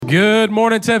Good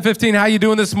morning, 1015. How you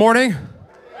doing this morning?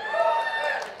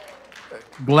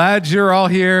 Glad you're all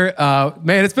here.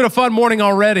 Man, it's been a fun morning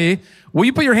already. Will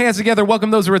you put your hands together?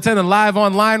 Welcome those who are attending live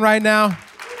online right now.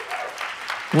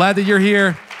 Glad that you're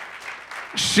here.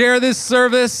 Share this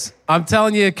service. I'm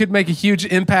telling you, it could make a huge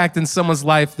impact in someone's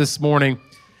life this morning.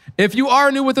 If you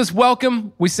are new with us,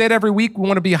 welcome. We say it every week. We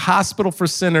want to be a hospital for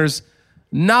sinners,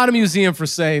 not a museum for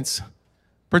saints,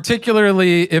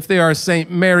 particularly if they are St.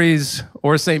 Mary's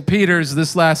or St. Peter's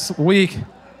this last week.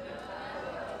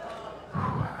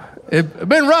 It's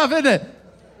been rough, isn't it?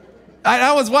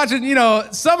 I was watching,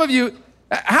 some of you,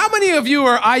 how many of you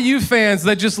are IU fans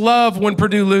that just love when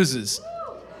Purdue loses?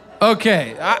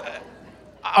 Okay,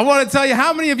 I want to tell you,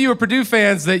 how many of you are Purdue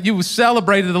fans that you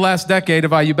celebrated the last decade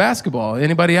of IU basketball?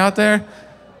 Anybody out there?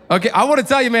 Okay, I want to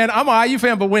tell you, man, I'm an IU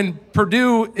fan, but when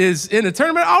Purdue is in a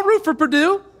tournament, I'll root for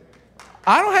Purdue.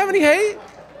 I don't have any hate.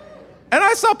 And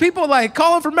I saw people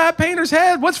calling for Matt Painter's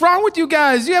head. What's wrong with you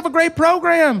guys? You have a great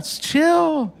program. Just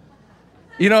chill.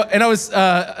 And I was,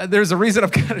 there's a reason I'm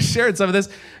kind of sharing some of this.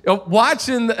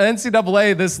 Watching the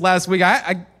NCAA this last week,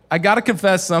 I got to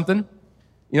confess something,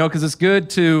 because it's good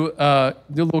to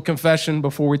do a little confession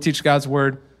before we teach God's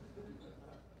word.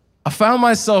 I found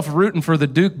myself rooting for the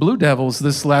Duke Blue Devils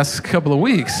this last couple of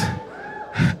weeks.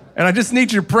 And I just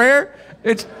need your prayer.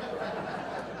 It's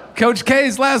Coach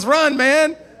K's last run,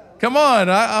 man. Come on,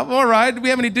 I'm all right. Do we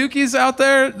have any Dukies out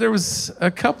there? There was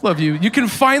a couple of you. You can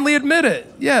finally admit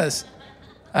it, yes.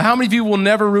 How many of you will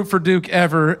never root for Duke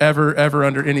ever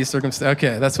under any circumstance?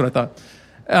 Okay, that's what I thought.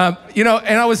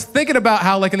 And I was thinking about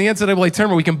how in the NCAA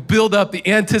tournament, we can build up the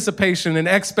anticipation and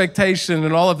expectation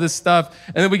and all of this stuff,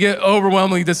 and then we get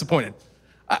overwhelmingly disappointed.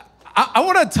 I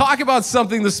want to talk about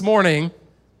something this morning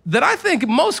that I think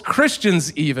most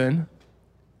Christians even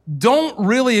don't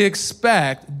really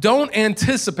expect, don't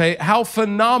anticipate how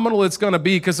phenomenal it's going to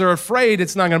be because they're afraid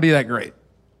it's not going to be that great.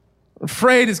 They're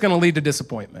afraid it's going to lead to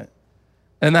disappointment,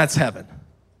 and that's heaven.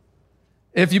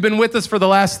 If you've been with us for the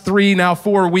last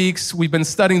 4 weeks, we've been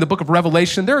studying the book of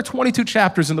Revelation. There are 22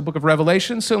 chapters in the book of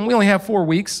Revelation, so we only have 4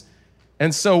 weeks.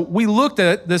 And so we looked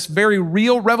at this very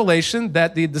real revelation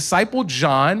that the disciple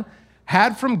John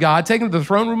had from God, taken to the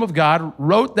throne room of God,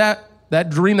 wrote that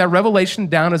dream, that revelation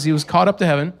down as he was caught up to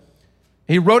heaven.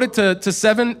 He wrote it to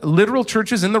 7 literal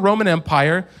churches in the Roman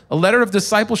Empire, a letter of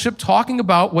discipleship talking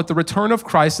about what the return of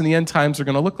Christ in the end times are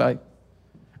going to look like.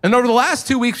 And over the last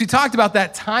 2 weeks, we talked about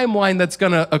that timeline that's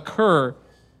going to occur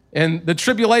and the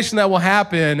tribulation that will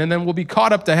happen, and then we'll be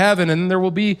caught up to heaven, and there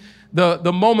will be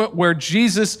the moment where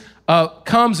Jesus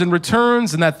comes and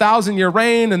returns, and that 1,000-year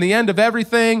reign and the end of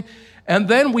everything. And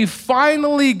then we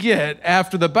finally get,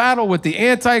 after the battle with the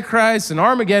Antichrist and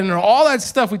Armageddon and all that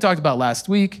stuff we talked about last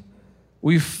week,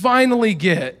 we finally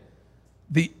get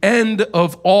the end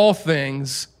of all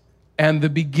things and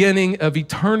the beginning of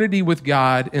eternity with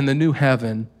God in the new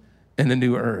heaven and the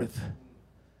new earth.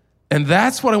 And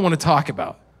that's what I want to talk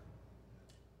about.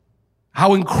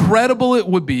 How incredible it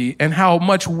would be and how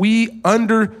much we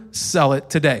undersell it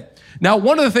today. Now,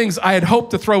 one of the things I had hoped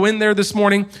to throw in there this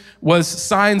morning was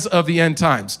signs of the end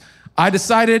times. I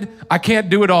decided I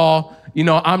can't do it all.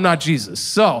 I'm not Jesus.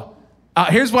 So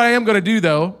here's what I am going to do,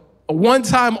 though. One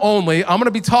time only, I'm going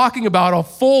to be talking about a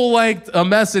full-length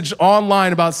message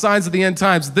online about signs of the end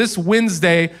times this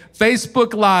Wednesday,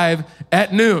 Facebook Live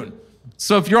at noon.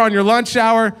 So if you're on your lunch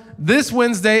hour, this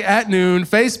Wednesday at noon,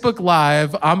 Facebook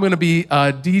Live, I'm going to be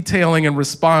detailing and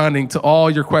responding to all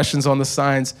your questions on the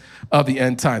signs of the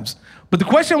end times. But the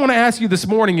question I want to ask you this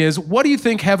morning is, what do you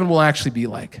think heaven will actually be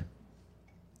like?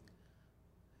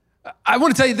 I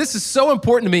want to tell you, this is so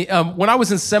important to me. When I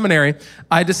was in seminary,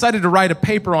 I decided to write a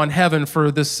paper on heaven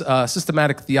for this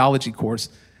systematic theology course.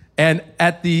 And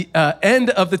at the end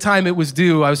of the time it was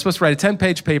due, I was supposed to write a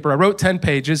 10-page paper. I wrote 10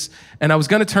 pages, and I was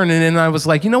going to turn it in, and I was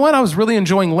like, you know what? I was really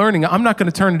enjoying learning. I'm not going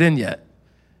to turn it in yet.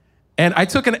 And I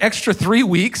took an extra 3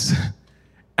 weeks,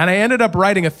 and I ended up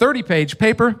writing a 30-page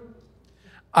paper.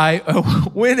 I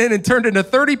went in and turned in a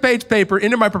 30-page paper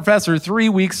into my professor 3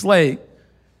 weeks late.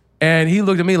 And he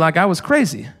looked at me like I was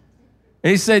crazy. And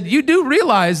he said, you do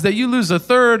realize that you lose a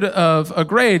third of a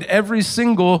grade every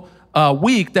single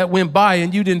week that went by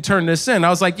and you didn't turn this in. I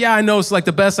was like, yeah, I know. It's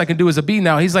the best I can do is a B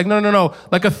now. He's like, no.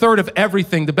 Like a third of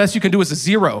everything. The best you can do is a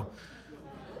 0.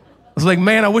 I was like,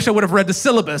 man, I wish I would have read the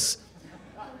syllabus.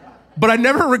 But I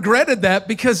never regretted that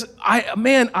because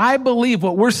I believe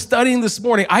what we're studying this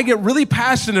morning, I get really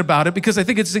passionate about it because I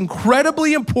think it's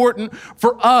incredibly important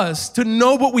for us to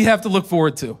know what we have to look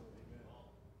forward to.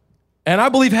 And I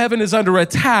believe heaven is under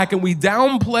attack, and we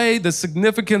downplay the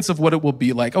significance of what it will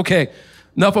be like. Okay,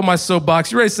 enough of my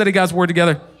soapbox. You ready to study God's word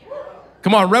together?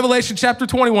 Come on, Revelation chapter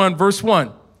 21, verse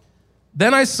 1.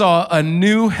 Then I saw a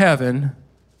new heaven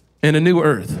and a new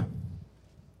earth.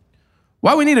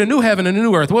 Why we need a new heaven and a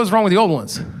new earth? What was wrong with the old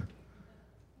ones?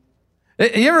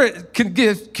 You ever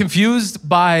get confused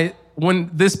by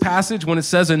when this passage, when it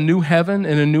says a new heaven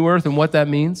and a new earth and what that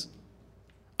means?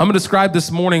 I'm going to describe this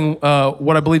morning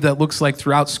what I believe that looks like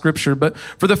throughout Scripture. But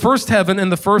for the first heaven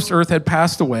and the first earth had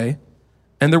passed away,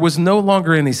 and there was no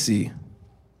longer any sea.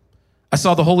 I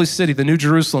saw the holy city, the new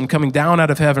Jerusalem, coming down out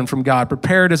of heaven from God,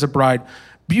 prepared as a bride,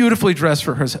 beautifully dressed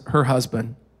for her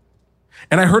husband.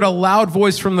 And I heard a loud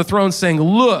voice from the throne saying,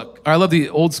 look, I love the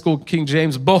old school King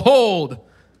James, behold,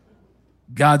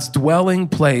 God's dwelling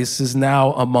place is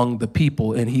now among the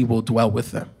people, and he will dwell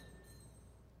with them.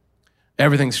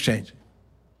 Everything's changing.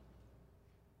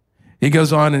 He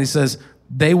goes on and he says,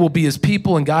 they will be his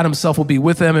people, and God himself will be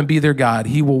with them and be their God.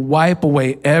 He will wipe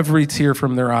away every tear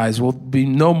from their eyes. There will be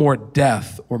no more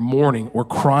death or mourning or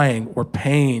crying or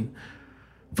pain,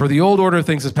 for the old order of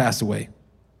things has passed away.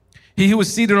 He who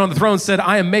was seated on the throne said,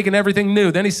 I am making everything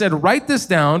new. Then he said, write this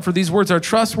down, for these words are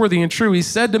trustworthy and true. He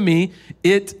said to me,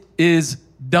 it is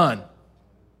done.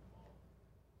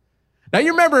 Now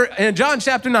you remember in John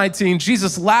chapter 19,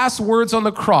 Jesus' last words on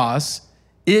the cross,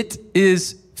 it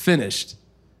is finished.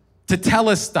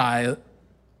 Tetelestai,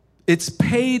 it's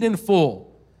paid in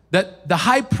full. That the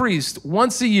high priest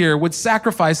once a year would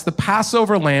sacrifice the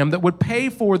Passover lamb that would pay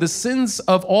for the sins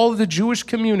of all of the Jewish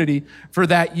community for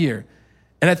that year.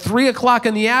 And at 3:00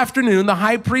 in the afternoon, the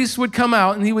high priest would come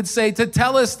out and he would say,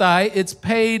 Tetelestai, it's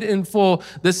paid in full.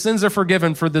 The sins are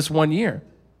forgiven for this 1 year.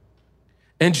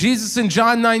 And Jesus in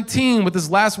John 19, with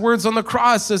his last words on the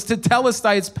cross, says,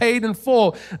 Tetelestai, it's paid in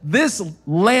full. This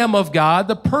Lamb of God,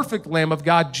 the perfect Lamb of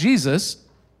God, Jesus,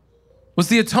 was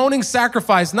the atoning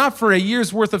sacrifice, not for a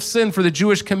year's worth of sin for the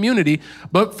Jewish community,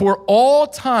 but for all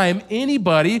time,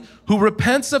 anybody who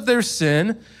repents of their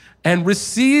sin and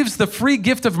receives the free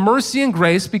gift of mercy and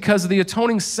grace because of the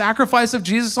atoning sacrifice of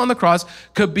Jesus on the cross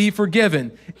could be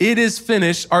forgiven. It is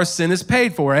finished. Our sin is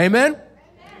paid for. Amen?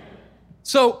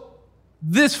 So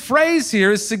this phrase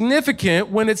here is significant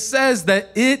when it says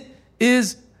that it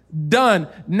is done.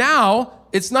 Now,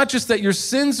 it's not just that your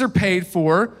sins are paid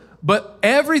for, but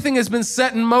everything has been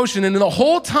set in motion, and the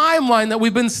whole timeline that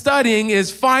we've been studying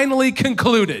is finally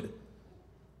concluded.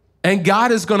 And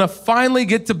God is going to finally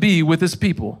get to be with his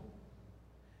people.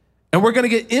 And we're going to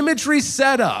get imagery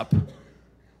set up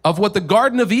of what the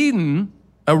Garden of Eden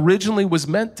originally was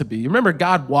meant to be. You remember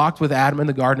God walked with Adam in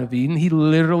the Garden of Eden. He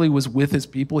literally was with his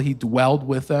people. He dwelled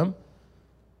with them.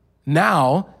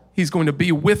 Now he's going to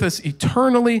be with us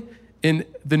eternally in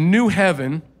the new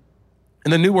heaven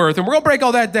and the new earth. And we're going to break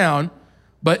all that down.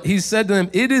 But he said to them,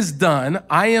 it is done.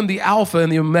 I am the Alpha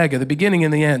and the Omega, the beginning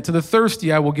and the end. To the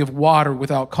thirsty I will give water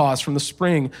without cost from the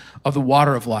spring of the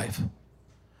water of life.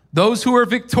 Those who are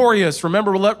victorious,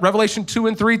 remember Revelation 2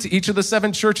 and 3, to each of the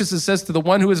 7 churches, it says, to the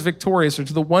one who is victorious, or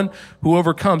to the one who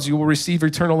overcomes, you will receive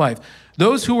eternal life.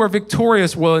 Those who are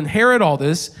victorious will inherit all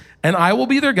this, and I will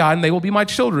be their God, and they will be my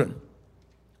children.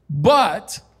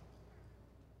 But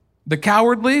the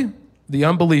cowardly, the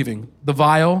unbelieving, the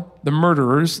vile, the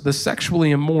murderers, the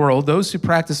sexually immoral, those who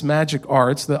practice magic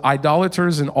arts, the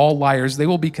idolaters, and all liars, they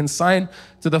will be consigned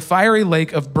to the fiery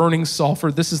lake of burning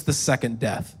sulfur. This is the second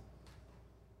death.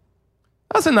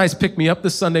 That was a nice pick-me-up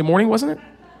this Sunday morning, wasn't it?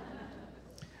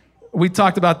 We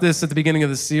talked about this at the beginning of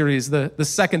the series, the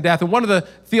second death. And one of the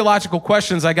theological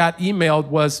questions I got emailed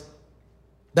was,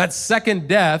 that second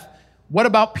death, what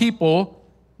about people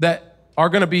that are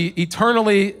going to be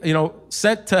eternally,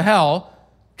 sent to hell,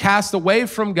 cast away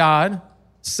from God,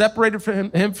 separated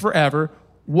from him forever?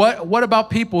 What about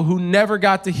people who never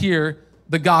got to hear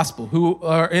the gospel, who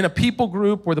are in a people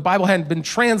group where the Bible hadn't been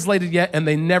translated yet and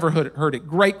they never heard it?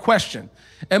 Great question.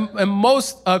 And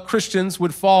most Christians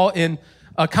would fall in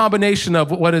a combination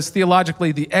of what is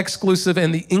theologically the exclusive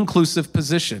and the inclusive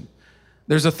position.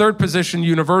 There's a third position,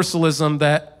 universalism,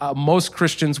 that most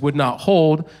Christians would not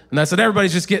hold, and that's that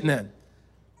everybody's just getting in.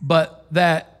 But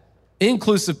that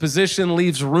inclusive position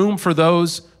leaves room for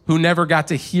those who never got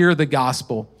to hear the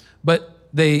gospel, but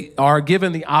they are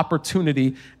given the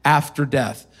opportunity after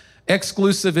death.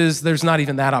 Exclusive is there's not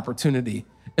even that opportunity.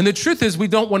 And the truth is we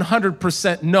don't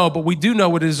 100% know, but we do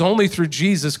know it is only through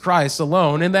Jesus Christ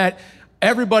alone, and that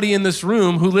everybody in this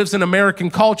room who lives in American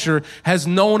culture has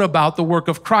known about the work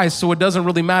of Christ, so it doesn't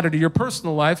really matter to your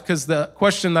personal life, because the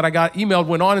question that I got emailed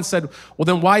went on and said, well,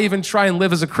 then why even try and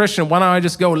live as a Christian? Why don't I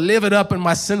just go live it up in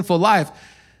my sinful life?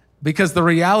 Because the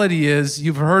reality is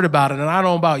you've heard about it, and I don't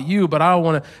know about you, but I don't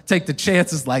want to take the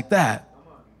chances like that.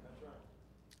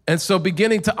 And so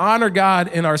beginning to honor God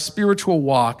in our spiritual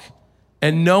walk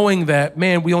and knowing that,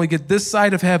 man, we only get this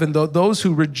side of heaven. Those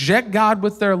who reject God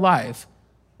with their life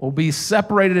will be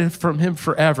separated from him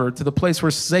forever to the place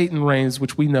where Satan reigns,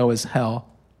 which we know is hell.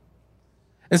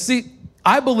 And see,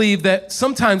 I believe that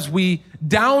sometimes we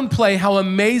downplay how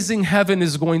amazing heaven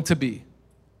is going to be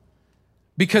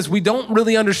because we don't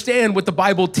really understand what the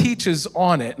Bible teaches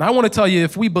on it. And I want to tell you,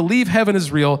 if we believe heaven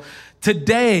is real,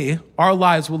 today our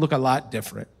lives will look a lot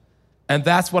different. And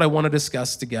that's what I want to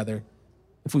discuss together.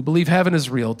 If we believe heaven is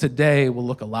real, today will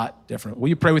look a lot different. Will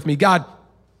you pray with me? God,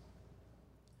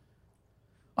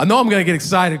 I know I'm going to get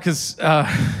excited because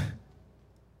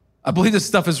I believe this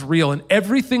stuff is real, and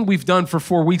everything we've done for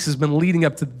 4 weeks has been leading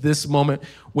up to this moment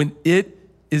when it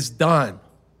is done.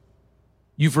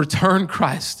 You've returned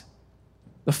Christ.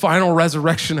 The final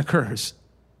resurrection occurs.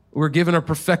 We're given our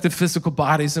perfected physical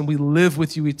bodies, and we live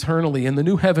with you eternally in the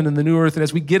new heaven and the new earth. And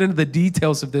as we get into the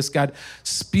details of this, God,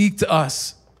 speak to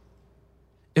us.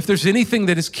 If there's anything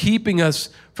that is keeping us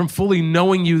from fully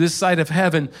knowing you this side of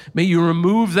heaven, may you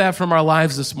remove that from our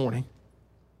lives this morning.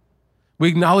 We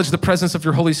acknowledge the presence of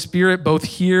your Holy Spirit both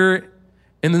here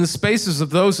and in the spaces of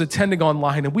those attending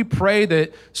online. And we pray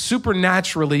that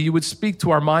supernaturally you would speak to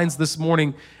our minds this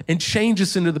morning and change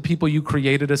us into the people you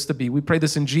created us to be. We pray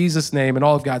this in Jesus' name, and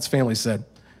all of God's family said,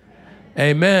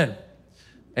 amen.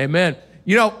 Amen.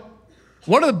 You know,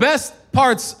 one of the best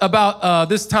parts about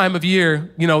this time of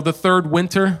year, you know, the third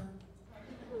winter.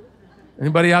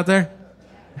 Anybody out there?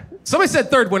 Somebody said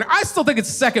third winter. I still think it's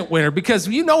second winter because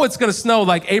you know it's going to snow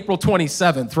like April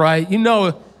 27th, right? You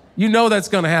know that's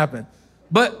going to happen.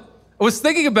 But I was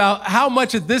thinking about how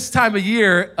much at this time of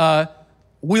year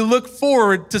we look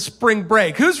forward to spring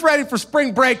break. Who's ready for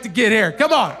spring break to get here?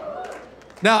 Come on.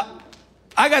 Now,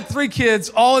 I got 3 kids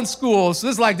all in school, so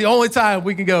this is like the only time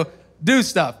we can go do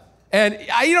stuff. And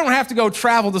you don't have to go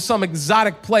travel to some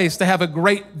exotic place to have a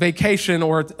great vacation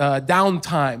or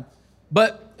downtime.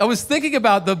 But I was thinking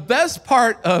about the best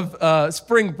part of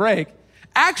spring break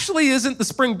actually isn't the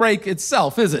spring break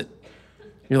itself, is it?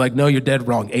 You're like, no, you're dead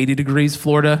wrong. 80 degrees,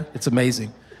 Florida, it's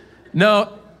amazing.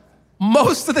 No,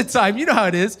 most of the time, you know how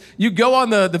it is. You go on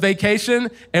the vacation,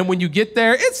 and when you get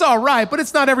there, it's all right, but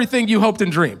it's not everything you hoped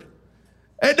and dreamed.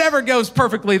 It never goes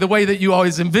perfectly the way that you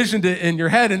always envisioned it in your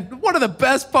head. And one of the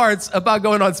best parts about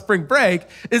going on spring break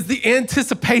is the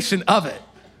anticipation of it,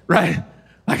 right?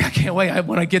 Like, I can't wait.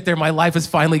 When I get there, my life is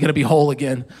finally going to be whole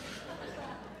again.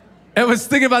 I was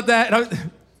thinking about that.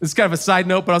 And it's kind of a side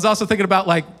note, but I was also thinking about,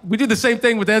 like, we do the same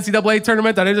thing with the NCAA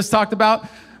tournament that I just talked about.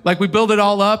 Like, we build it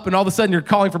all up, and all of a sudden you're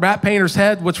calling for Matt Painter's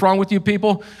head. What's wrong with you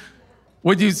people?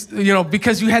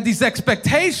 Because you had these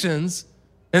expectations,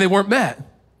 and they weren't met.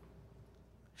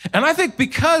 And I think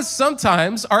because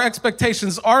sometimes our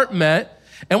expectations aren't met,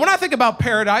 and when I think about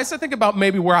paradise, I think about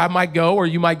maybe where I might go or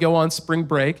you might go on spring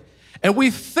break, and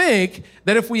we think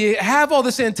that if we have all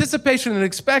this anticipation and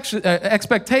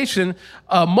expectation,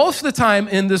 most of the time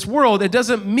in this world, it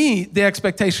doesn't meet the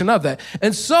expectation of that.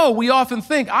 And so we often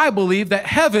think, I believe, that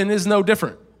heaven is no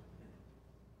different.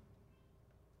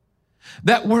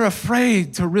 That we're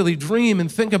afraid to really dream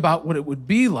and think about what it would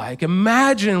be like.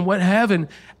 Imagine what heaven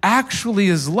actually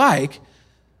is like,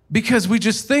 because we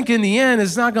just think in the end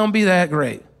it's not going to be that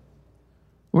great.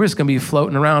 We're just going to be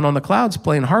floating around on the clouds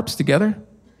playing harps together.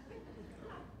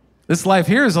 This life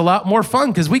here is a lot more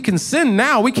fun because we can sin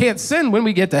now. We can't sin when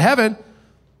we get to heaven.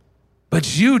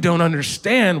 But you don't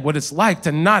understand what it's like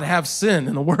to not have sin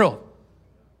in the world.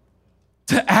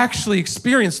 To actually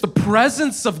experience the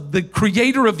presence of the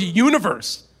creator of the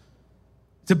universe.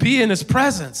 To be in his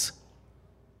presence.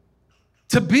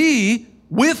 To be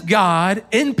with God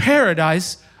in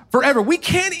paradise forever. We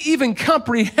can't even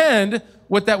comprehend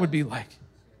what that would be like.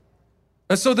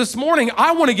 And so this morning,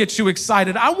 I want to get you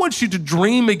excited. I want you to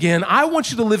dream again. I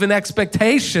want you to live in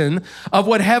expectation of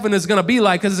what heaven is going to be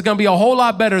like, because it's going to be a whole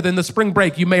lot better than the spring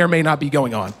break you may or may not be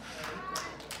going on.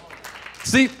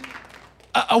 See,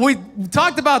 we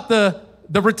talked about the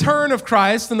return of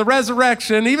Christ and the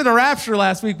resurrection, even the rapture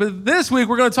last week, but this week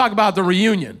we're going to talk about the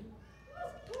reunion,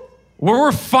 where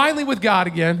we're finally with God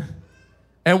again,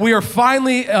 and we are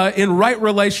finally in right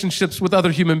relationships with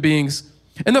other human beings.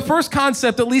 And the first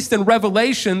concept, at least in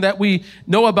Revelation, that we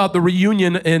know about the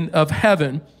reunion of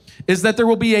heaven is that there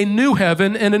will be a new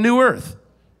heaven and a new earth.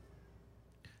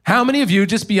 How many of you,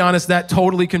 just be honest, that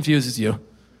totally confuses you?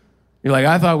 You're like,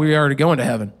 I thought we were already going to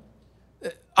heaven.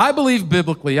 I believe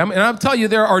biblically, and I'll tell you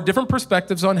there are different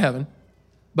perspectives on heaven,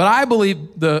 but I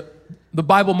believe the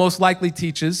Bible most likely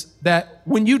teaches that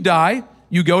when you die,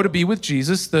 you go to be with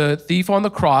Jesus, the thief on the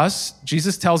cross.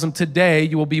 Jesus tells him, today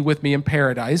you will be with me in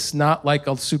paradise, not like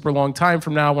a super long time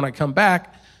from now when I come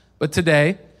back, but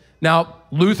today. Now,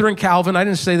 Luther and Calvin, I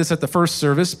didn't say this at the first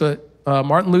service, but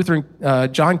Martin Luther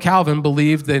and John Calvin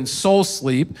believed in soul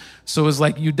sleep. So it was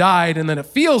like you died and then it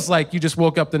feels like you just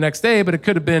woke up the next day, but it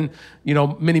could have been,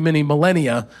 many, many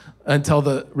millennia until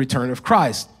the return of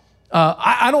Christ.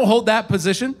 I don't hold that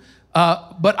position,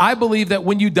 but I believe that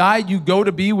when you die, you go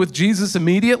to be with Jesus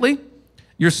immediately.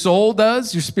 Your soul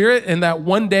does, your spirit, and that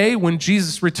one day when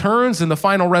Jesus returns and the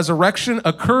final resurrection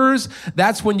occurs,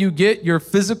 that's when you get your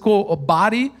physical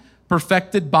body,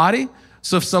 perfected body.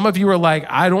 So if some of you are like,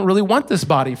 I don't really want this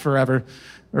body forever,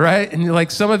 right? And you're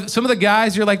like, some of the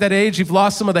guys, you're like that age, you've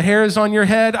lost some of the hairs on your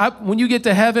head. When you get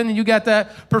to heaven and you got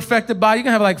that perfected body, you're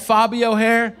gonna have like Fabio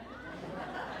hair.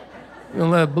 You're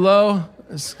gonna let it blow.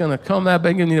 It's gonna comb that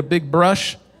big, you need a big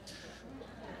brush.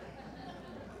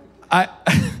 The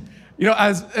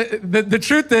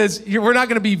truth is, we're not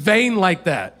gonna be vain like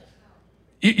that.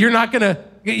 You're not gonna,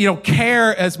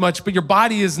 care as much, but your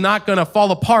body is not gonna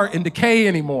fall apart and decay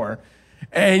anymore.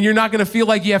 And you're not gonna feel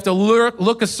like you have to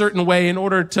look a certain way in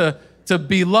order to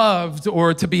be loved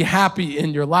or to be happy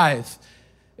in your life.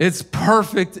 It's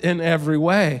perfect in every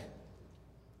way.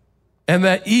 And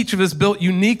that each of us built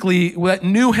uniquely, that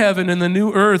new heaven and the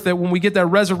new earth, that when we get that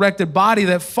resurrected body,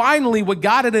 that finally what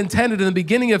God had intended in the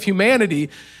beginning of humanity,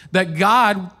 that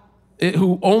God,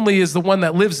 who only is the one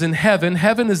that lives in heaven,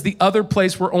 heaven is the other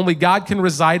place where only God can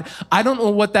reside. I don't know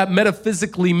what that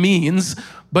metaphysically means,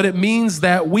 but it means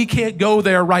that we can't go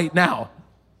there right now.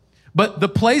 But the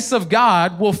place of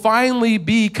God will finally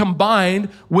be combined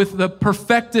with the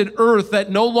perfected earth that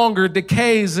no longer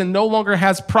decays and no longer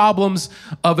has problems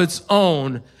of its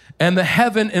own. And the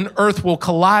heaven and earth will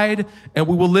collide and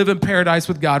we will live in paradise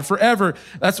with God forever.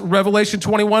 That's Revelation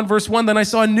 21, verse 1. Then I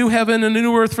saw a new heaven and a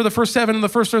new earth, for the first heaven and the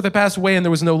first earth had passed away and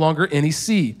there was no longer any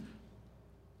sea.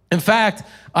 In fact,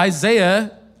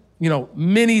 Isaiah,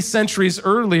 many centuries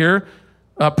earlier,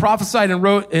 prophesied and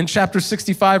wrote in chapter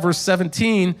 65, verse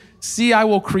 17, "See, I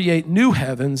will create new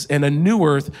heavens and a new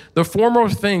earth. The former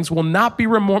things will not be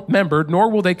remembered, nor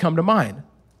will they come to mind."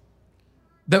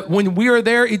 That when we are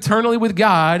there eternally with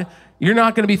God, you're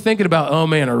not going to be thinking about, oh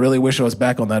man, I really wish I was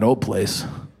back on that old place,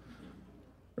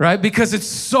 right? Because it's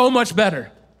so much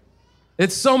better.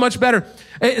 It's so much better.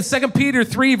 2 Peter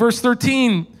 3, verse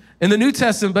 13, in the New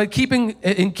Testament, but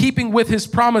in keeping with his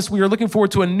promise, we are looking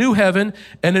forward to a new heaven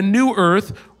and a new earth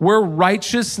where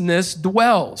righteousness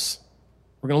dwells.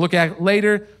 We're going to look at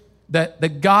later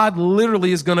that God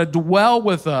literally is going to dwell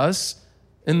with us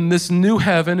in this new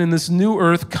heaven, in this new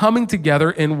earth, coming together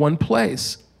in one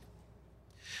place.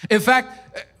 In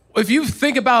fact, if you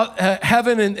think about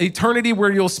heaven and eternity,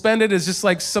 where you'll spend it as just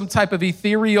like some type of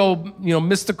ethereal,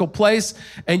 mystical place,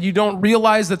 and you don't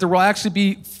realize that there will actually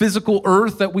be physical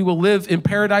earth, that we will live in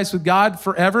paradise with God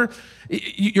forever,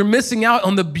 you're missing out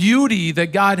on the beauty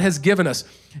that God has given us.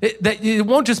 It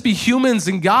won't just be humans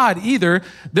and God either.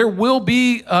 There will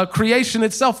be creation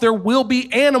itself. There will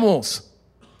be animals.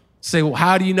 Say, well,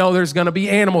 how do you know there's going to be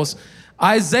animals?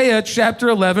 Isaiah chapter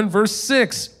 11, verse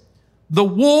 6. The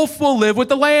wolf will live with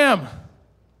the lamb.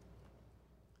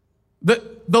 The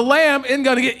lamb isn't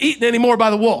going to get eaten anymore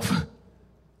by the wolf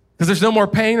because there's no more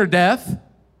pain or death.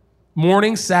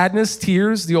 Mourning, sadness,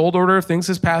 tears, the old order of things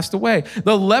has passed away.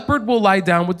 The leopard will lie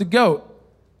down with the goat.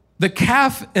 The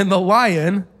calf and the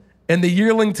lion and the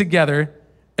yearling together,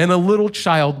 and a little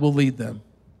child will lead them.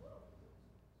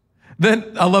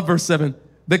 Then, I love verse 7.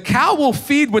 The cow will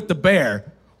feed with the bear.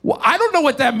 Well, I don't know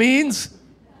what that means.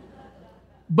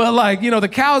 But the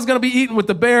cow is going to be eaten with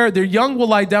the bear. Their young will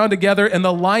lie down together, and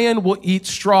the lion will eat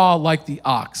straw like the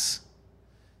ox.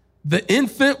 The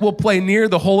infant will play near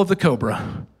the hole of the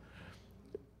cobra.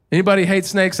 Anybody hate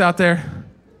snakes out there?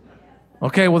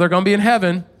 Okay, well, they're going to be in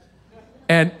heaven,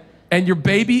 and your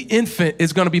baby infant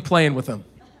is going to be playing with them.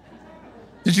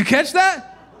 Did you catch that?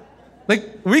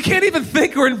 We can't even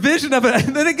think or envision of it.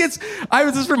 And then I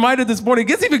was just reminded this morning, it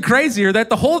gets even crazier that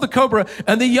the hole of the cobra,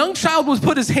 and the young child will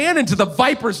put his hand into the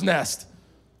viper's nest.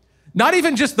 Not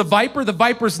even just the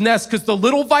viper's nest, because the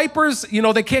little vipers,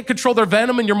 they can't control their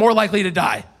venom and you're more likely to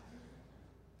die.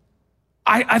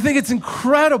 I think it's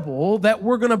incredible that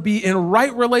we're going to be in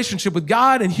right relationship with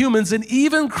God and humans and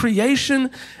even creation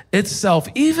itself,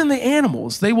 even the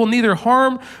animals. They will neither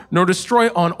harm nor destroy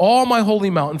on all my holy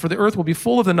mountain, for the earth will be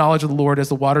full of the knowledge of the Lord as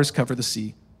the waters cover the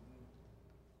sea.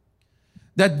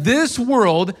 That this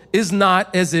world is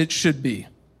not as it should be.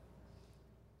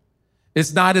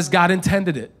 It's not as God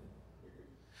intended it.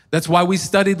 That's why we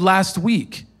studied last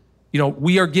week.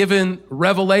 We are given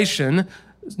revelation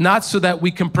not so that we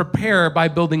can prepare by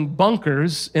building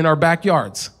bunkers in our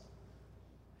backyards.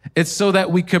 It's so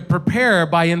that we could prepare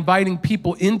by inviting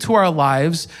people into our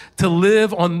lives to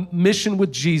live on mission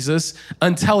with Jesus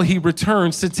until he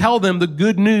returns, to tell them the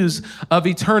good news of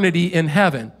eternity in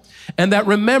heaven. And that,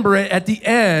 remember, at the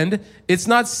end, it's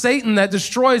not Satan that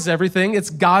destroys everything, it's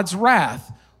God's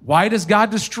wrath. Why does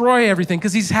God destroy everything?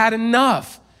 Because he's had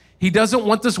enough. He doesn't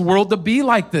want this world to be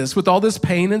like this with all this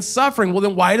pain and suffering. Well,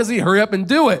 then why does he hurry up and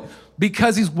do it?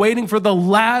 Because he's waiting for the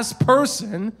last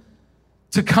person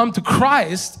to come to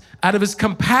Christ out of his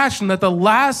compassion, that the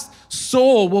last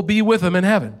soul will be with him in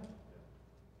heaven.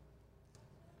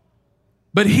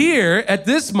 But here, at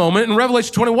this moment in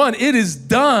Revelation 21, it is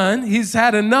done. He's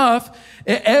had enough.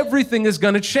 Everything is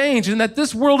going to change, and that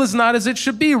this world is not as it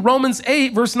should be. Romans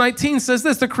 8, verse 19 says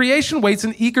this: the creation waits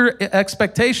in eager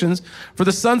expectations for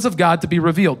the sons of God to be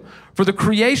revealed. For the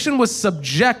creation was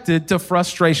subjected to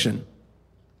frustration.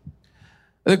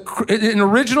 In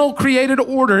original created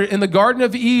order in the Garden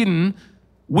of Eden,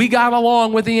 we got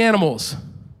along with the animals.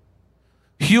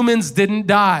 Humans didn't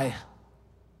die.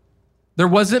 There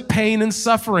wasn't pain and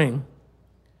suffering.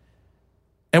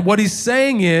 And what he's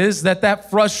saying is that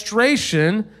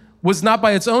frustration was not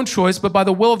by its own choice, but by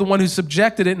the will of the one who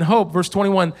subjected it in hope. Verse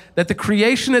 21, that the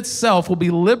creation itself will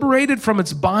be liberated from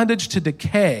its bondage to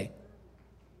decay.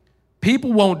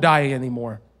 People won't die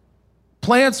anymore.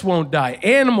 Plants won't die.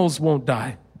 Animals won't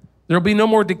die. There will be no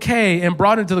more decay, and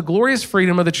brought into the glorious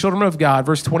freedom of the children of God.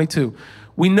 Verse 22,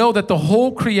 we know that the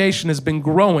whole creation has been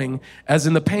growing as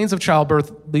in the pains of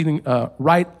childbirth, leading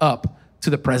right up to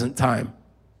the present time.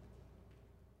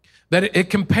 That it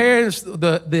compares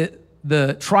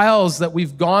the trials that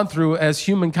we've gone through as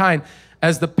humankind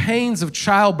as the pains of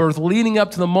childbirth leading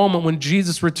up to the moment when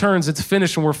Jesus returns. It's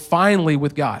finished and we're finally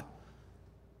with God.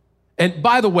 And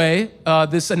by the way,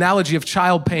 this analogy of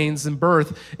child pains and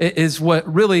birth is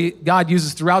what really God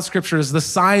uses throughout Scripture as the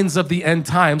signs of the end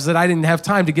times that I didn't have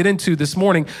time to get into this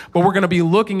morning, but we're going to be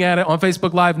looking at it on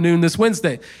Facebook Live noon this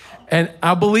Wednesday. And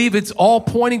I believe it's all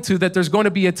pointing to that there's going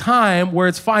to be a time where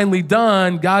it's finally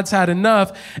done, God's had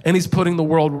enough, and he's putting the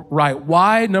world right.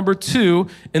 Why? Number 2,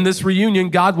 in this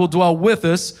reunion, God will dwell with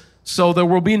us, so there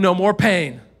will be no more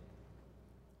pain.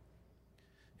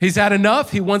 He's had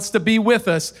enough. He wants to be with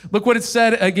us. Look what it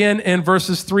said again in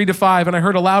verses 3-5. And I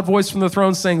heard a loud voice from the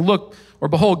throne saying, look, or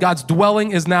behold, God's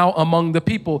dwelling is now among the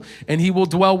people, and he will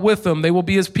dwell with them. They will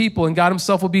be his people, and God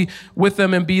himself will be with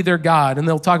them and be their God. And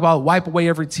they'll talk about wipe away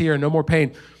every tear, no more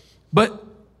pain. But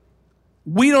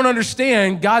we don't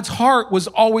understand God's heart was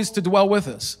always to dwell with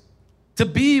us, to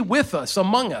be with us,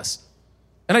 among us.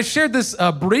 And I shared this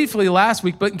briefly last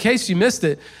week, but in case you missed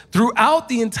it, throughout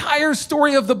the entire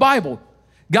story of the Bible,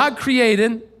 God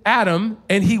created Adam,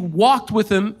 and he walked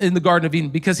with him in the Garden of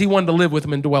Eden because he wanted to live with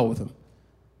him and dwell with him.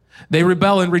 They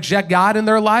rebel and reject God in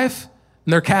their life,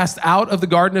 and they're cast out of the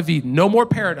Garden of Eden. No more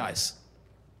paradise.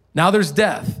 Now there's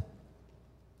death.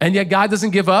 And yet God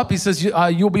doesn't give up. He says,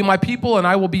 you'll be my people, and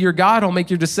I will be your God. I'll make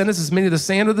your descendants as many as the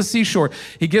sand of the seashore.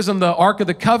 He gives them the Ark of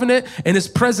the Covenant, and his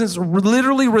presence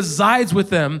literally resides with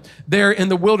them there in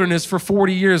the wilderness for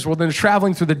 40 years. While they're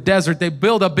traveling through the desert, they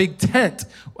build a big tent,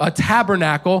 a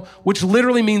tabernacle, which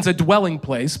literally means a dwelling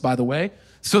place, by the way,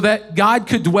 so that God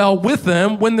could dwell with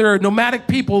them when they're nomadic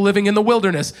people living in the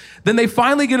wilderness. Then they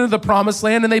finally get into the promised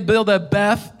land, and they build a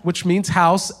Beth, which means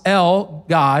house, El,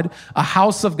 God, a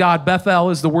house of God. Bethel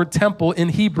is the word temple in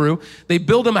Hebrew. They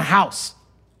build him a house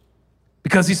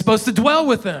because he's supposed to dwell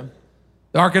with them.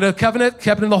 The Ark of the Covenant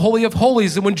kept in the Holy of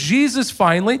Holies. And when Jesus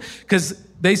finally, because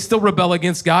they still rebel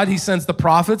against God, he sends the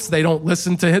prophets. They don't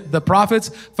listen to the prophets.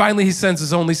 Finally, he sends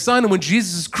his only son. And when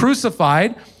Jesus is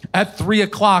crucified at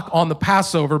 3:00 on the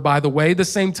Passover, by the way, the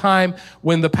same time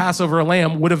when the Passover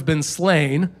lamb would have been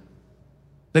slain,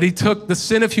 that he took the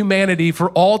sin of humanity for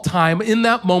all time. In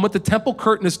that moment, the temple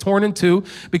curtain is torn in two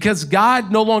because God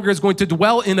no longer is going to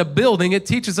dwell in a building. It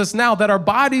teaches us now that our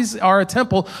bodies are a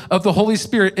temple of the Holy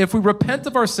Spirit. If we repent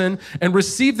of our sin and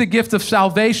receive the gift of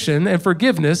salvation and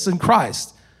forgiveness in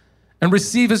Christ and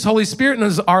receive his Holy Spirit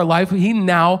in our life, he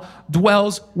now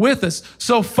dwells with us.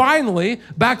 So finally,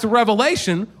 back to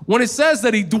Revelation, when it says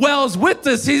that he dwells with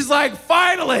us, he's like,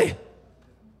 finally,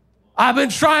 I've been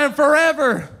trying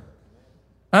forever.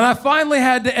 And I finally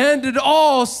had to end it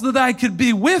all so that I could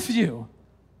be with you.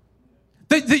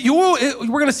 We're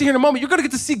going to see here in a moment, you're going to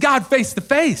get to see God face to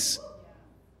face.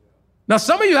 Now,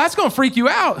 some of you, that's going to freak you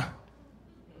out.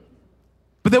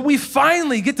 But that we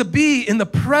finally get to be in the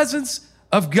presence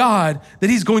of God, that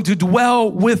he's going to dwell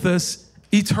with us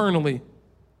eternally.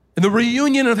 In the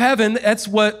reunion of heaven, that's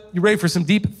what, you ready for some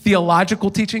deep theological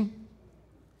teaching?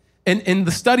 In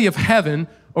the study of heaven,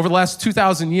 over the last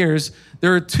 2,000 years,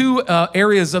 there are two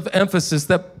areas of emphasis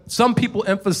that some people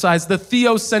emphasize: the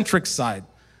theocentric side.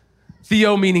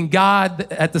 Theo meaning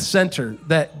God at the center,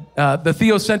 that the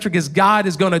theocentric is God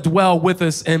is going to dwell with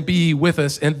us and be with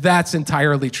us, and that's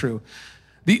entirely true.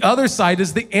 The other side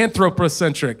is the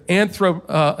anthropocentric.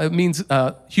 It means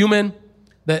human,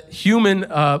 that human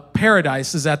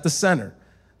paradise is at the center,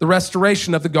 the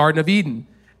restoration of the Garden of Eden.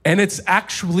 And it's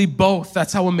actually both.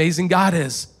 That's how amazing God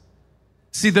is.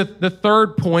 See, the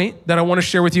third point that I want to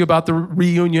share with you about the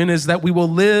reunion is that we will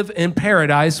live in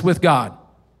paradise with God.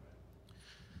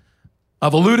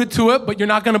 I've alluded to it, but you're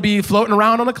not going to be floating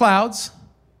around on the clouds.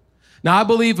 Now, I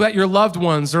believe that your loved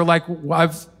ones are like,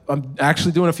 I'm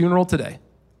actually doing a funeral today.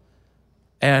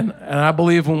 And I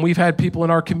believe when we've had people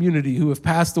in our community who have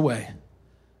passed away,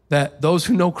 that those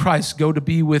who know Christ go to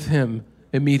be with him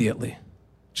immediately,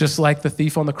 just like the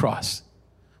thief on the cross.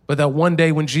 But that one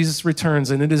day when Jesus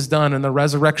returns and it is done and the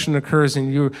resurrection occurs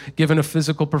and you're given a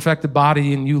physical perfected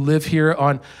body and you live here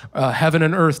on heaven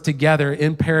and earth together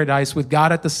in paradise with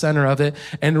God at the center of it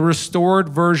and a restored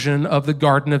version of the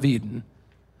Garden of Eden.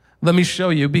 Let me show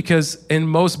you, because in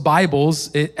most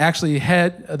Bibles, it actually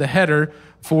the header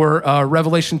for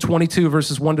Revelation 22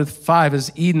 verses 1-5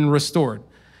 is Eden restored.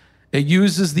 It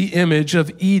uses the image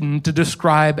of Eden to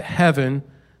describe heaven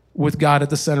with God at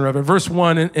the center of it. Verse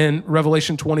 1 in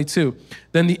Revelation 22,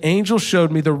 then the angel showed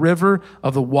me the river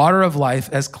of the water of life,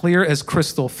 as clear as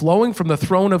crystal, flowing from the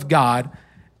throne of God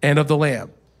and of the Lamb.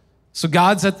 So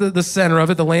God's at the center of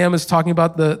it. The Lamb is talking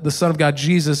about the Son of God,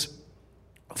 Jesus,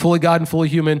 fully God and fully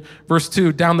human. Verse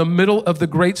 2, down the middle of the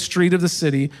great street of the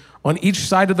city, on each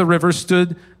side of the river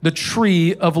stood the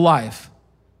tree of life.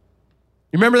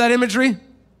 You remember that imagery?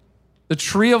 The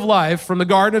tree of life from the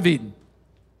Garden of Eden.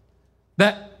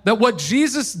 That what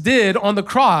Jesus did on the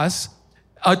cross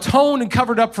atoned and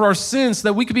covered up for our sins so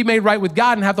that we could be made right with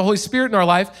God and have the Holy Spirit in our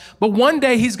life. But one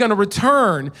day he's going to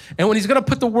return, and when he's going to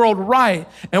put the world right,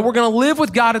 and we're going to live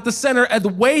with God at the center the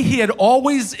way he had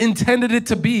always intended it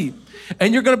to be.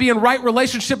 And you're going to be in right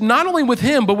relationship not only with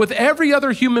him, but with every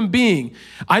other human being.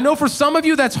 I know for some of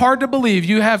you that's hard to believe.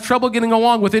 You have trouble getting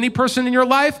along with any person in your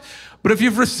life. But if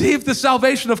you've received the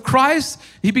salvation of Christ,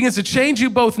 he begins to change you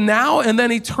both now and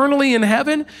then eternally in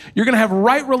heaven. You're going to have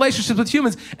right relationships with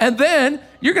humans. And then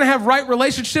you're going to have right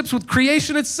relationships with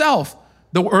creation itself.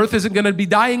 The earth isn't going to be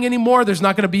dying anymore. There's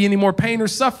not going to be any more pain or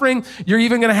suffering. You're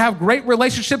even going to have great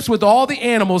relationships with all the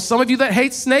animals. Some of you that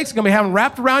hate snakes are going to be having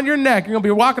wrapped around your neck. You're going to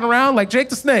be walking around like Jake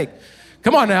the Snake.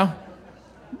 Come on now.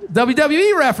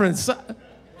 WWE reference.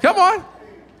 Come on.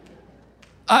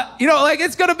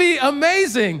 It's going to be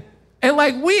amazing.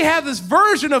 And we have this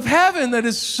version of heaven that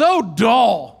is so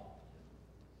dull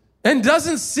and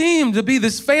doesn't seem to be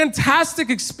this fantastic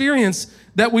experience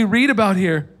that we read about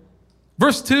here.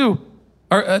 Verse 2,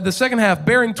 or the second half,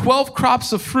 bearing 12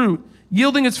 crops of fruit,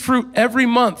 yielding its fruit every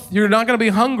month. You're not going to be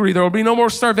hungry. There will be no more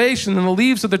starvation. And the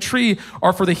leaves of the tree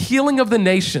are for the healing of the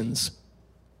nations.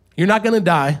 You're not going to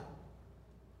die.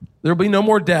 There will be no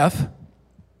more death.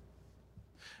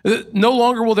 No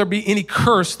longer will there be any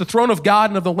curse. The throne of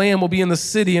God and of the Lamb will be in the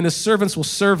city, and his servants will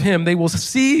serve him. They will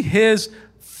see his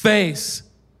face.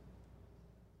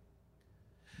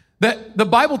 That the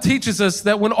Bible teaches us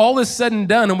that when all is said and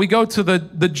done and we go to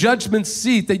the judgment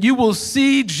seat, that you will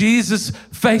see Jesus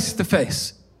face to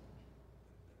face.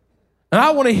 And I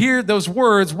want to hear those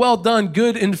words, well done,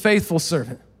 good and faithful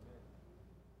servant.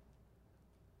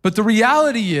 But the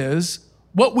reality is,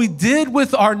 what we did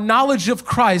with our knowledge of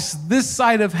Christ this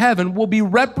side of heaven will be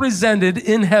represented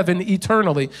in heaven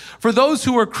eternally. For those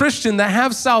who are Christian that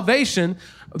have salvation,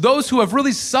 those who have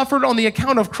really suffered on the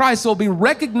account of Christ, there will be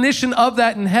recognition of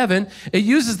that in heaven. It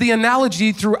uses the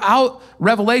analogy throughout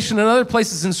Revelation and other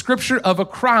places in Scripture of a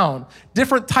crown,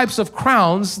 different types of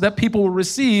crowns that people will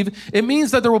receive. It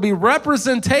means that there will be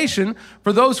representation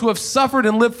for those who have suffered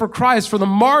and lived for Christ, for the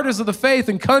martyrs of the faith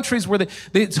in countries where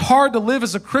it's hard to live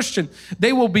as a Christian.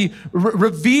 They will be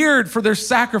revered for their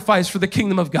sacrifice for the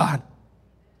kingdom of God.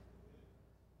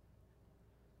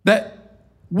 That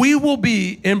we will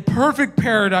be in perfect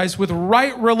paradise with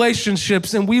right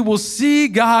relationships, and we will see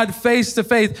God face to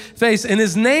face, and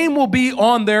his name will be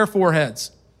on their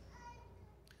foreheads.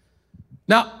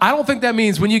 Now, I don't think that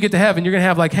means when you get to heaven, you're going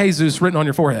to have Jesus written on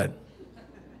your forehead,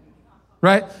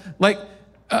 right?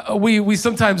 We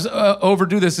sometimes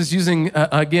overdo this as using,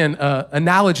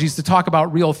 analogies to talk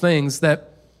about real things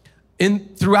that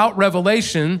throughout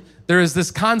Revelation, there is this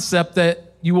concept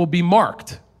that you will be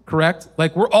marked. Correct?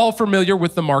 We're all familiar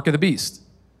with the mark of the beast.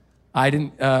 I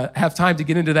didn't have time to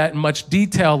get into that in much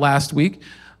detail last week,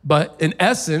 But in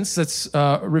essence, it's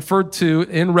referred to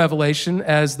in Revelation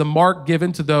as the mark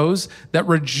given to those that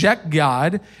reject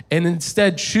God and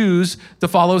instead choose to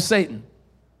follow Satan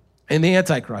and the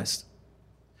Antichrist.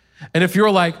 And if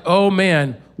you're like, oh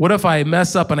man, what if I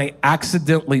mess up and I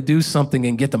accidentally do something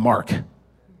and get the mark?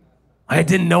 I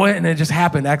didn't know it and it just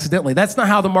happened accidentally. That's not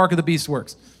how the mark of the beast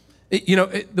works.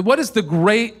 What is the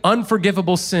great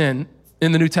unforgivable sin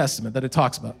in the New Testament that it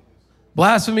talks about?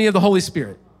 Blasphemy of the Holy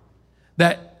Spirit.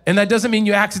 And that doesn't mean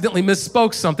you accidentally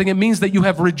misspoke something. It means that you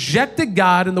have rejected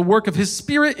God and the work of his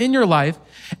Spirit in your life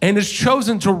and has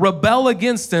chosen to rebel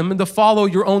against him and to follow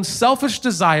your own selfish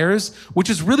desires,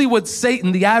 which is really what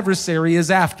Satan, the adversary,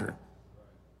 is after.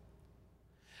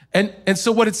 And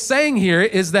so what it's saying here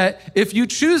is that if you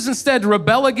choose instead to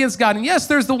rebel against God, and yes,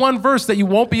 there's the one verse that you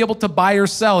won't be able to buy or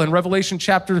sell in Revelation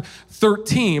chapter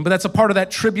 13, but that's a part of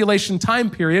that tribulation time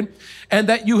period, and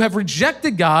that you have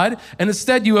rejected God, and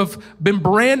instead you have been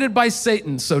branded by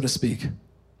Satan, so to speak.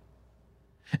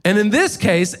 And in this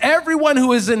case, everyone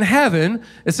who is in heaven,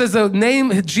 it says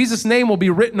Jesus' name will be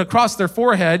written across their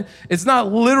forehead. It's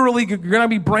not literally you're going to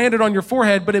be branded on your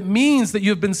forehead, but it means that you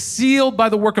have been sealed by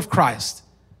the work of Christ.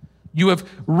 You have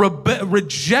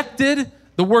rejected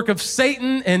the work of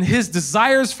Satan and his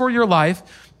desires for your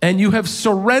life, and you have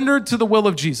surrendered to the will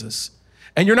of Jesus.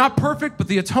 And you're not perfect, but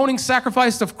the atoning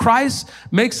sacrifice of Christ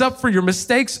makes up for your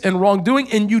mistakes and wrongdoing,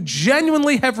 and you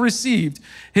genuinely have received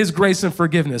his grace and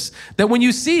forgiveness. That when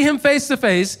you see him face to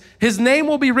face, his name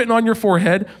will be written on your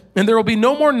forehead, and there will be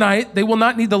no more night. They will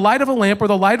not need the light of a lamp or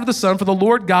the light of the sun, for the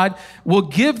Lord God will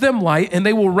give them light, and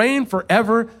they will reign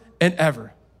forever and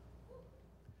ever.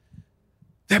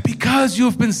 That because you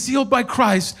have been sealed by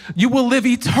Christ, you will live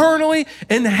eternally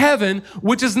in heaven,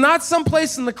 which is not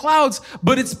someplace in the clouds,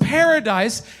 but it's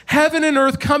paradise, heaven and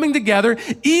earth coming together,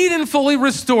 Eden fully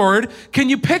restored. Can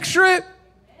you picture it?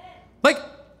 Like,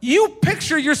 you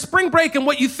picture your spring break and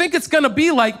what you think it's gonna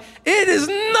be like. It is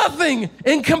nothing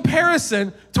in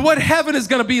comparison to what heaven is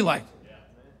gonna be like.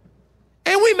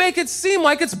 And we make it seem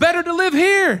like it's better to live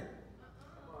here.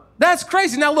 That's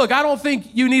crazy. Now, look, I don't think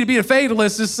you need to be a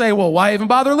fatalist to say, well, why even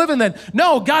bother living then?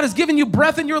 No, God has given you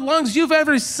breath in your lungs. You've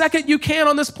every second you can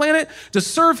on this planet to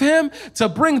serve him, to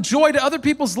bring joy to other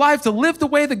people's life, to live the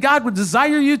way that God would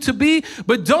desire you to be.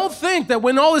 But don't think that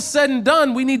when all is said and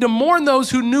done, we need to mourn those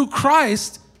who knew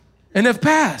Christ and have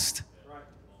passed.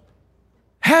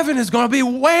 Heaven is going to be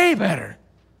way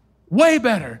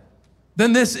better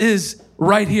than this is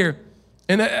right here.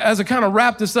 And as I kind of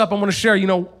wrap this up, I want to share,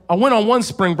 I went on one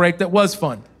spring break that was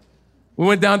fun. We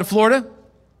went down to Florida,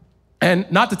 and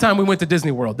not the time we went to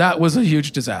Disney World. That was a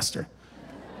huge disaster.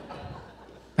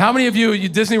 How many of you,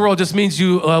 Disney World just means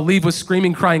you leave with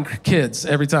screaming, crying kids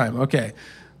every time? Okay.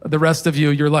 The rest of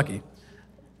you, you're lucky.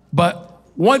 But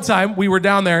one time we were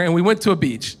down there and we went to a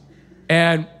beach,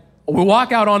 and we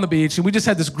walk out on the beach, and we just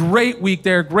had this great week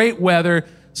there, great weather,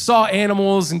 saw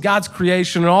animals and God's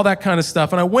creation and all that kind of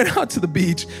stuff. And I went out to the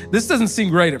beach. This doesn't seem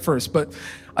great at first, but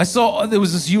I saw there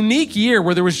was this unique year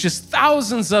where there was just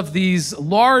thousands of these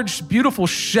large, beautiful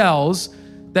shells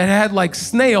that had like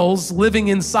snails living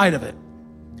inside of it.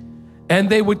 And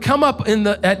they would come up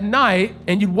at night,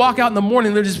 and you'd walk out in the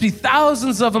morning, there'd just be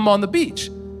thousands of them on the beach.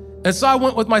 And so I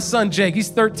went with my son, Jake. He's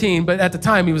 13, but at the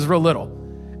time he was real little.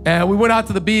 And we went out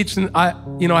to the beach, and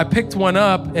I picked one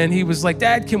up, and he was like,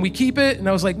 Dad, can we keep it? And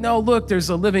I was like, no, look, there's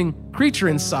a living creature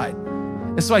inside.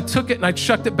 And so I took it and I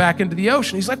chucked it back into the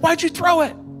ocean. He's like, why'd you throw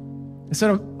it? I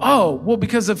said, oh, well,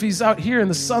 because if he's out here in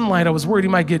the sunlight, I was worried he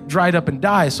might get dried up and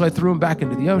die. So I threw him back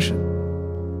into the ocean.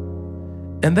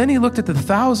 And then he looked at the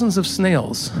thousands of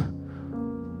snails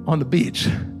on the beach,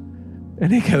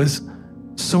 and he goes,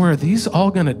 so are these all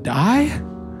gonna die?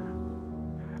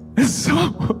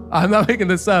 So, I'm not making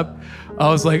this up. I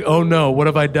was like, oh no, what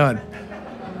have I done?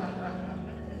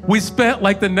 We spent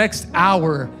like the next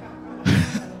hour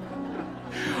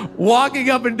walking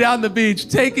up and down the beach,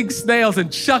 taking snails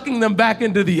and chucking them back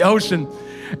into the ocean.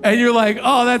 And you're like,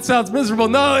 oh, that sounds miserable.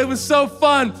 No, it was so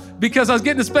fun because I was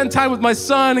getting to spend time with my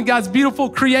son and God's beautiful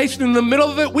creation. In the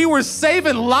middle of it, we were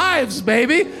saving lives,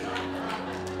 baby.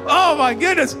 Oh my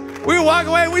goodness. We walk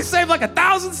away, we saved like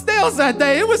 1,000 snails that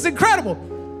day. It was incredible.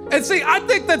 And see, I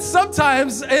think that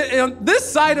sometimes on this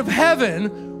side of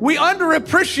heaven, we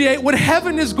underappreciate what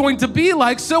heaven is going to be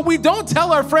like, so we don't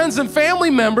tell our friends and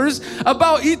family members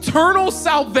about eternal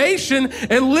salvation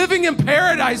and living in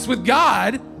paradise with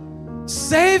God.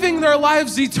 saving their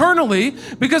lives eternally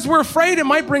because we're afraid it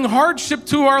might bring hardship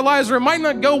to our lives or it might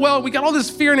not go well. We got all this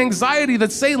fear and anxiety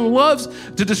that Satan loves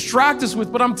to distract us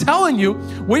with. But I'm telling you,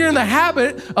 when you're in the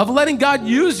habit of letting God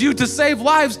use you to save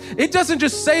lives, it doesn't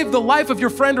just save the life of your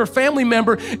friend or family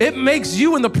member, it makes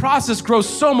you in the process grow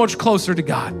so much closer to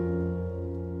God.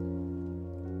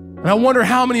 And I wonder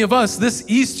how many of us this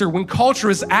Easter, when culture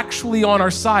is actually on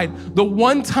our side, the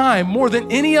one time more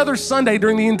than any other Sunday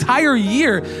during the entire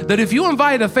year that if you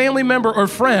invite a family member or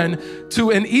friend to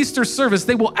an Easter service,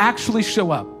 they will actually show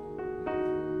up.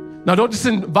 Now, don't just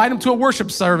invite them to a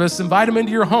worship service, invite them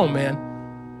into your home, man.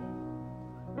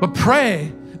 But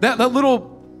pray. That little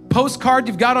postcard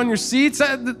you've got on your seats,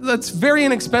 that's very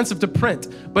inexpensive to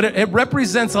print, but it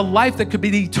represents a life that could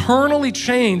be eternally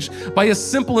changed by a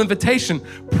simple invitation.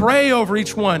 Pray over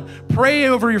each one. Pray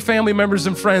over your family members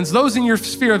and friends, those in your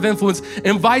sphere of influence.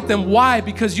 Invite them. Why?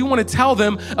 Because you want to tell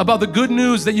them about the good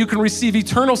news that you can receive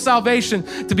eternal salvation,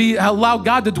 to allow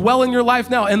God to dwell in your life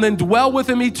now and then dwell with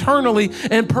him eternally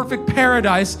in perfect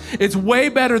paradise. It's way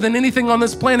better than anything on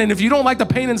this planet. And if you don't like the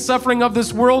pain and suffering of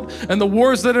this world and the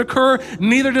wars that occur,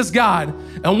 neither does God.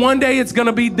 And one day it's going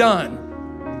to be done.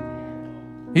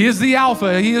 He is the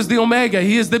Alpha, he is the Omega,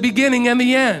 he is the beginning and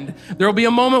the end. There will be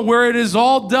a moment where it is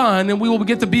all done and we will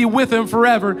get to be with him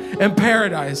forever in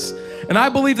paradise. And I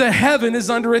believe that heaven is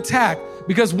under attack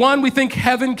because one, we think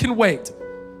heaven can wait.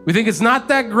 We think it's not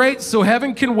that great, so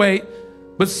heaven can wait.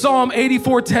 But Psalm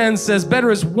 84:10 says, better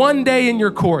is one day in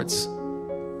your courts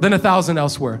than 1,000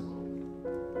 elsewhere.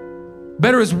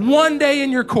 Better is one day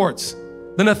in your courts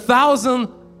than 1,000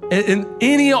 in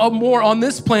any more on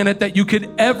this planet that you could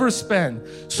ever spend.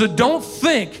 So don't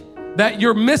think that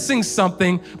you're missing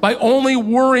something by only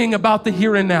worrying about the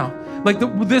here and now. Like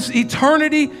this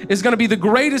eternity is going to be the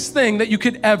greatest thing that you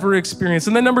could ever experience.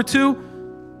 And then number two,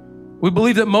 we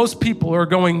believe that most people are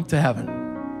going to heaven.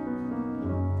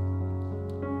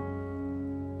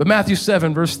 But Matthew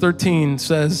 7 verse 13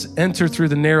 says, enter through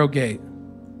the narrow gate.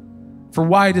 For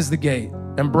wide is the gate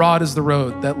and broad is the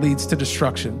road that leads to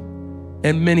destruction,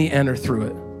 and many enter through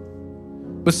it.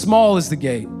 But small is the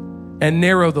gate and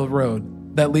narrow the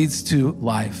road that leads to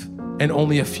life, and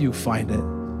only a few find it.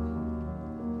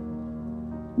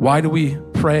 Why do we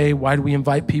pray? Why do we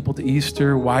invite people to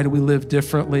Easter? Why do we live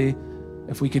differently?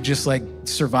 If we could just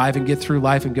survive and get through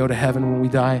life and go to heaven when we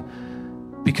die.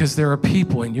 Because there are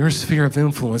people in your sphere of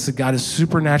influence that God has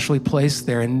supernaturally placed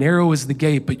there, and narrow is the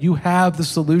gate, but you have the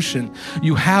solution.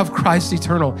 You have Christ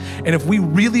eternal. And if we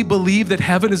really believe that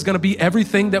heaven is going to be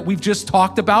everything that we've just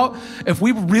talked about, if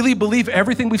we really believe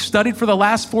everything we've studied for the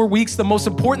last 4 weeks, the most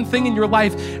important thing in your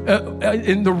life,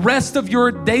 in the rest of your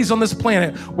days on this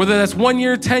planet, whether that's 1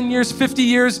 year, 10 years, 50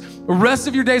 years, the rest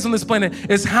of your days on this planet,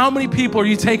 is how many people are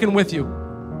you taking with you?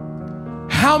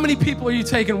 How many people are you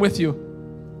taking with you?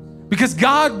 Because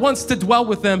God wants to dwell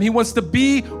with them. He wants to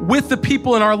be with the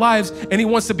people in our lives, and he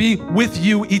wants to be with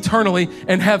you eternally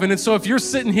in heaven. And so if you're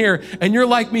sitting here and you're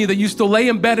like me that used to lay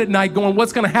in bed at night going,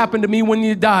 what's going to happen to me when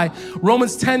you die?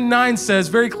 Romans 10:9 says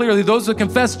very clearly, those who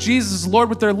confess Jesus as Lord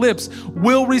with their lips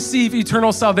will receive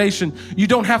eternal salvation. You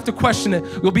don't have to question it.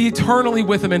 You'll be eternally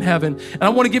with him in heaven. And I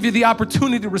want to give you the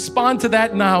opportunity to respond to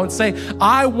that now and say,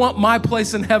 I want my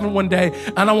place in heaven one day,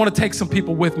 and I want to take some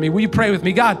people with me. Will you pray with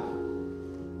me? God,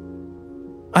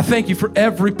 I thank you for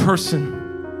every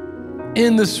person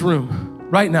in this room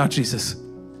right now, Jesus.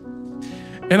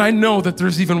 And I know that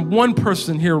there's even one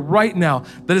person here right now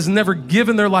that has never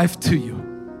given their life to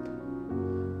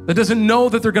you, that doesn't know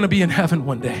that they're going to be in heaven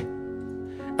one day.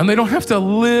 And they don't have to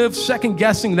live second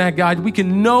guessing that, God. We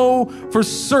can know for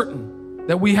certain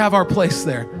that we have our place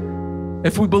there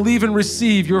if we believe and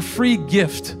receive your free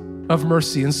gift of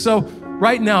mercy. And so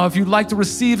right now, if you'd like to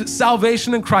receive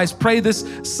salvation in Christ, pray this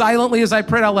silently as I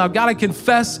pray it out loud. God, I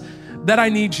confess that I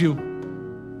need you.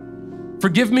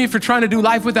 Forgive me for trying to do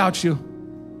life without you.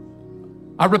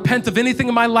 I repent of anything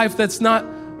in my life that's not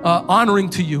honoring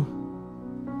to you.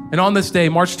 And on this day,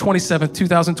 March 27th,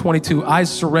 2022, I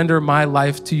surrender my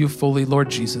life to you fully, Lord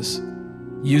Jesus.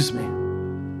 Use me.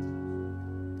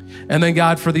 And then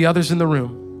God, for the others in the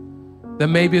room, that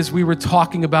maybe as we were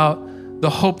talking about the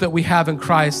hope that we have in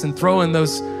Christ and throwing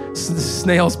those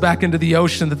snails back into the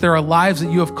ocean, that there are lives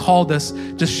that you have called us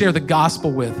to share the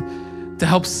gospel with, to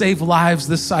help save lives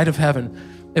this side of heaven.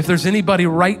 If there's anybody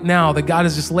right now that God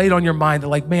has just laid on your mind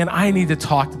that man, I need to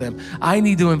talk to them. I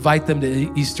need to invite them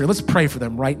to Easter. Let's pray for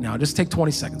them right now. Just take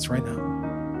 20 seconds right now.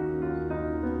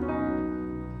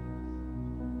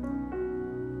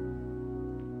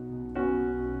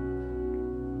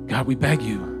 God, we beg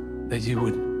you that you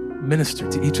would minister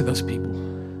to each of those people.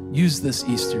 Use this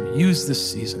Easter, use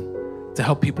this season to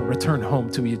help people return home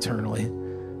to you eternally.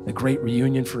 The great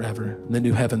reunion forever, the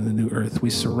new heaven and the new earth. We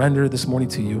surrender this morning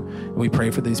to you, and we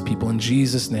pray for these people in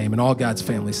Jesus' name. And all God's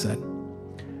family said,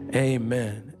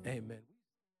 amen.